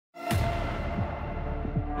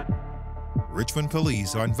Richmond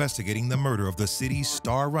police are investigating the murder of the city's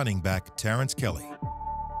star running back, Terrence Kelly.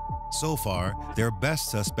 So far, their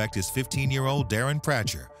best suspect is 15-year-old Darren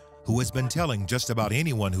Pratcher, who has been telling just about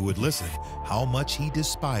anyone who would listen how much he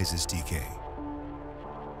despises TK.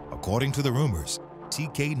 According to the rumors,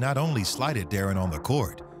 TK not only slighted Darren on the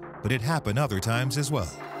court, but it happened other times as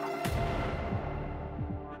well.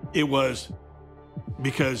 It was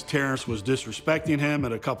because Terrence was disrespecting him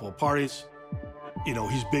at a couple of parties. You know,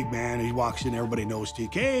 he's a big man, he walks in, everybody knows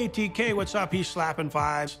TK. Hey, TK, what's up? He's slapping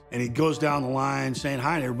fives. And he goes down the line saying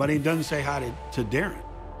hi to everybody. He doesn't say hi to Darren.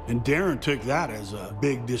 And Darren took that as a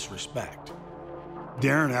big disrespect.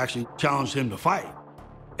 Darren actually challenged him to fight.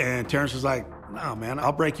 And Terrence is like, no, man,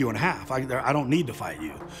 I'll break you in half. I don't need to fight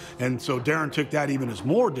you. And so Darren took that even as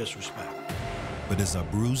more disrespect. But is a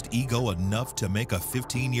bruised ego enough to make a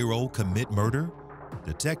 15-year-old commit murder?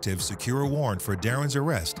 Detectives secure a warrant for Darren's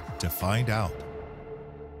arrest to find out.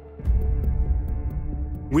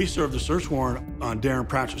 We served a search warrant on Darren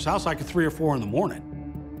Pratcher's house like at 3 or 4 in the morning.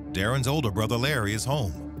 Darren's older brother Larry is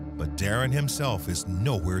home, but Darren himself is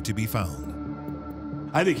nowhere to be found.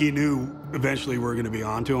 I think he knew eventually we were going to be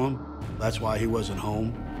on to him. That's why he wasn't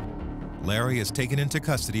home. Larry is taken into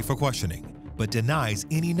custody for questioning, but denies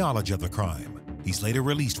any knowledge of the crime. He's later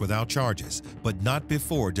released without charges, but not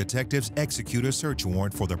before detectives execute a search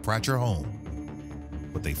warrant for the Pratcher home.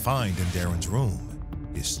 What they find in Darren's room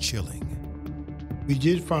is chilling. We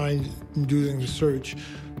did find, during the search,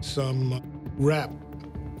 some rap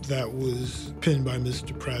that was penned by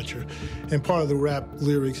Mr. Pratcher. And part of the rap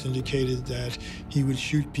lyrics indicated that he would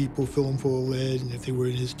shoot people, fill them full of lead, and if they were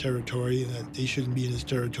in his territory, and that they shouldn't be in his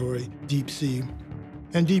territory, deep sea.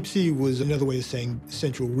 And deep sea was another way of saying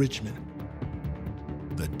central Richmond.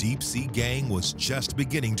 The Deep Sea Gang was just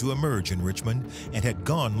beginning to emerge in Richmond and had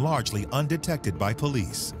gone largely undetected by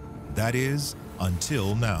police. That is,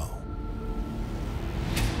 until now.